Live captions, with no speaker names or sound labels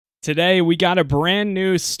Today, we got a brand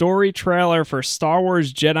new story trailer for Star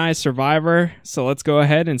Wars Jedi Survivor, so let's go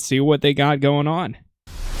ahead and see what they got going on.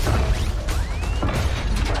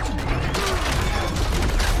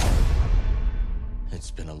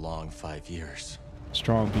 It's been a long 5 years.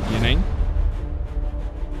 Strong beginning.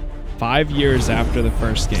 5 years after the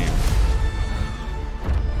first game.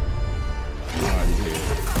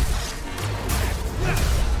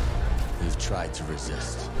 We've tried to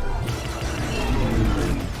resist.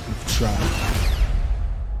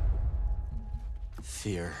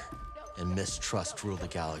 Fear and mistrust rule the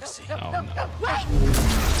galaxy. Oh, no.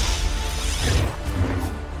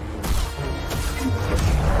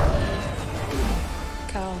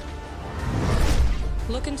 Cal,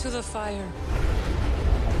 look into the fire.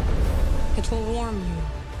 It will warm you,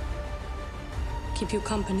 keep you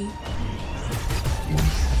company.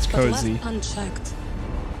 It's cozy. But left unchecked,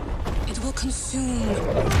 it will consume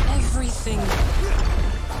everything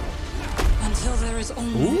until there is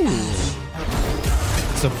only ash.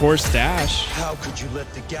 It's a forced dash. How could you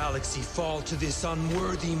let the galaxy fall to this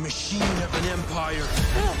unworthy machine of an empire?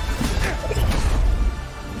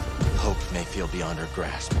 Hope may feel beyond our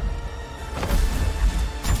grasp.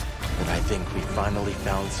 But I think we finally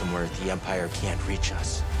found somewhere the Empire can't reach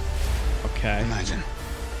us. Okay. Imagine.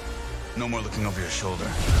 No more looking over your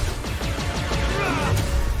shoulder.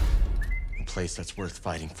 A place that's worth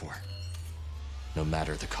fighting for. No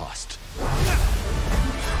matter the cost.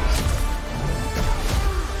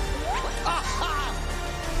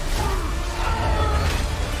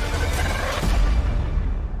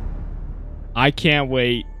 I can't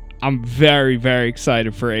wait. I'm very, very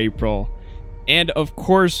excited for April. And of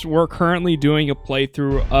course, we're currently doing a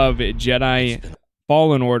playthrough of Jedi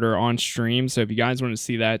Fallen Order on stream. So if you guys want to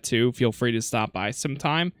see that too, feel free to stop by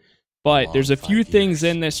sometime. But there's a few things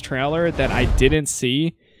in this trailer that I didn't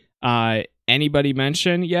see anybody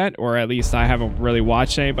mention yet, or at least I haven't really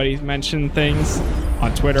watched anybody mention things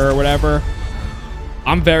on Twitter or whatever.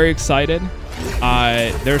 I'm very excited.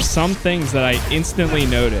 There's some things that I instantly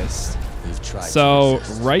noticed. So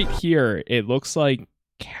right here, it looks like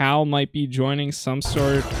Cal might be joining some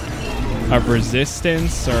sort of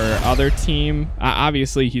resistance or other team.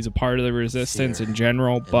 Obviously, he's a part of the resistance in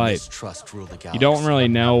general, but you don't really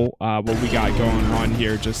know what we got going on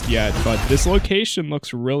here just yet. But this location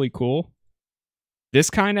looks really cool. This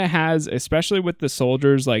kind of has, especially with the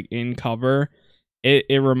soldiers like in cover,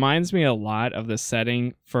 it reminds me a lot of the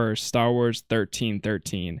setting for Star Wars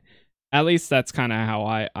 1313. At least that's kind of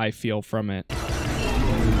how I feel from it.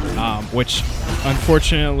 Which,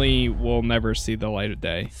 unfortunately, will never see the light of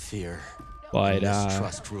day. Fear. But,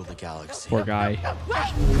 Rule the galaxy. poor guy.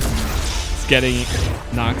 It's getting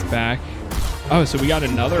knocked back. Oh, so we got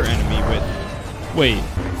another enemy with... Wait,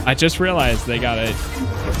 I just realized they got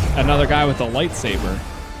another guy with a lightsaber.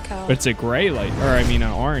 Cal, But it's a gray light, or I mean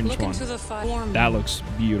an orange look one. into the fire. That looks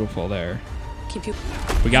beautiful there. Keep you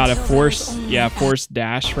We got a until there is only forced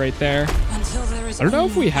dash right there. until there is I don't know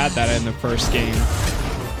if only we had that in the first game.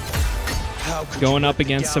 How could Going you up let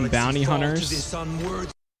the against some galaxy bounty fall to hunters. this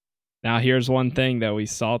unworthy- Now, here's one thing that we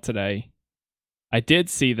saw today. I did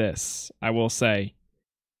see this, I will say.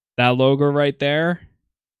 That logo right there,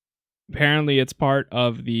 apparently it's part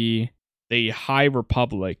of the High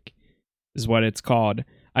Republic, is what it's called.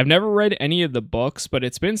 I've never read any of the books, but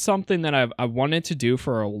it's been something that I've wanted to do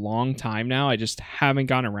for a long time now. I just haven't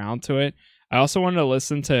gotten around to it. I also wanted to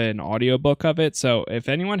listen to an audiobook of it. So if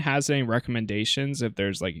anyone has any recommendations, if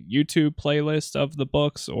there's like a YouTube playlist of the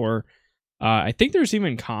books, or I think there's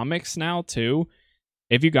even comics now too.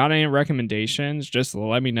 If you got any recommendations, just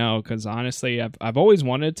let me know, because honestly, I've always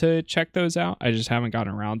wanted to check those out. I just haven't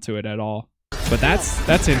gotten around to it at all. But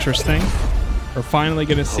that's interesting. We're finally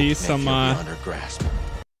gonna see some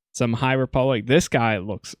High Republic. This guy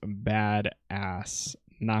looks badass,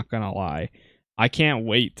 not gonna lie. I can't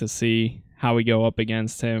wait to see how we go up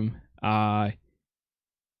against him.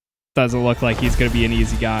 Doesn't look like he's gonna be an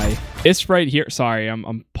easy guy. This right here, sorry,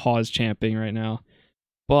 I'm pause champing right now.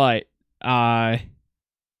 But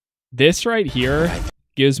this right here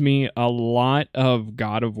gives me a lot of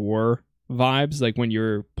God of War vibes, like when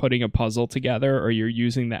you're putting a puzzle together or you're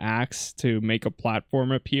using the axe to make a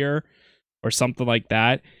platform appear or something like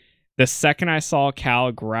that. The second I saw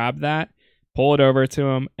Cal grab that, pull it over to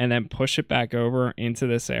him, and then push it back over into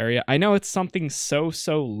this area. I know it's something so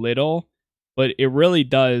little, but it really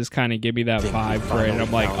does kind of give me that vibe for it. And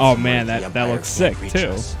I'm like, oh man, that looks sick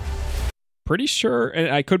too. Pretty sure, and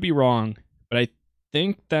I could be wrong, but I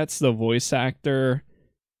think that's the voice actor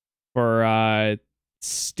for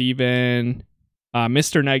Steven,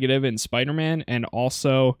 Mr. Negative in Spider-Man, and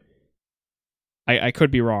also I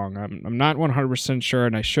could be wrong. I'm not 100% sure,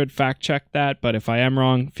 and I should fact check that. But if I am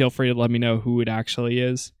wrong, feel free to let me know who it actually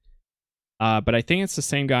is. But I think it's the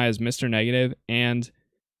same guy as Mr. Negative and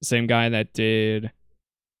the same guy that did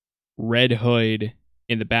Red Hood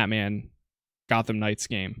in the Batman Gotham Knights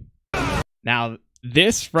game. Now,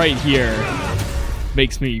 this right here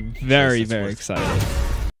makes me very, very excited.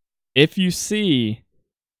 If you see,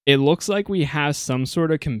 it looks like we have some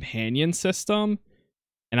sort of companion system,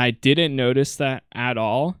 and I didn't notice that at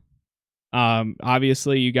all.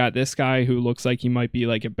 Obviously, you got this guy who looks like he might be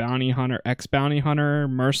like a bounty hunter, ex-bounty hunter,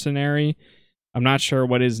 mercenary. I'm not sure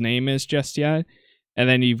what his name is just yet. And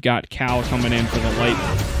then you've got Cal coming in for the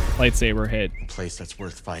lightsaber hit. A place that's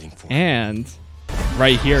worth fighting for. And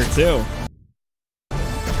right here too.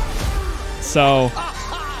 So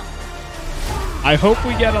I hope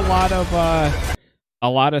we get a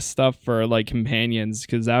lot of stuff for like companions,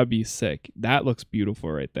 because that would be sick. That looks beautiful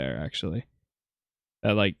right there, actually.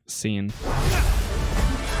 That like scene.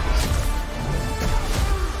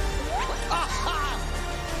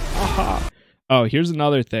 Aha. Oh, here's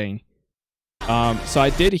another thing. So I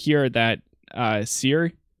did hear that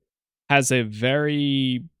Seer has a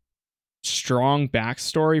very strong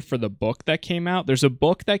backstory for the book that came out. There's a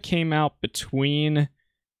book that came out between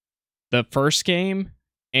the first game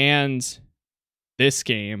and this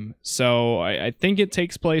game. So I think it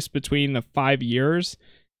takes place between the 5 years.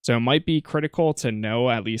 So it might be critical to know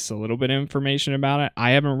at least a little bit of information about it.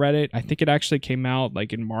 I haven't read it. I think it actually came out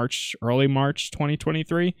like in March, early March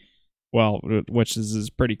 2023. Well, which is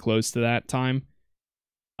pretty close to that time.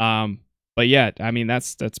 But yeah, I mean,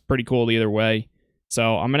 that's pretty cool either way.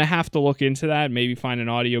 So I'm going to have to look into that, maybe find an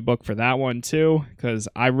audiobook for that one too, because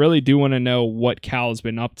I really do want to know what Cal's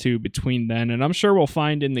been up to between then. And I'm sure we'll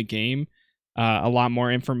find in the game a lot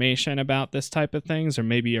more information about this type of things, or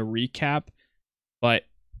maybe a recap. But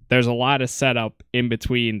there's a lot of setup in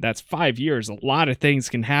between. That's 5 years. A lot of things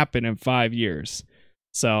can happen in 5 years.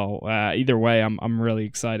 So either way, I'm really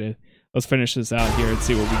excited. Let's finish this out here and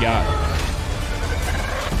see what we got.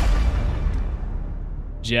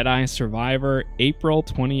 Jedi Survivor, April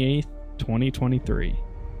 28th, 2023.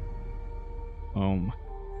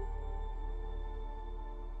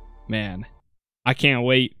 Man, I can't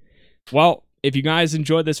wait. Well, if you guys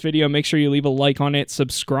enjoyed this video, make sure you leave a like on it,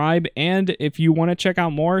 subscribe, and if you want to check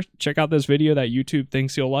out more, check out this video that YouTube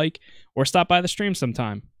thinks you'll like, or stop by the stream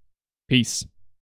sometime. Peace.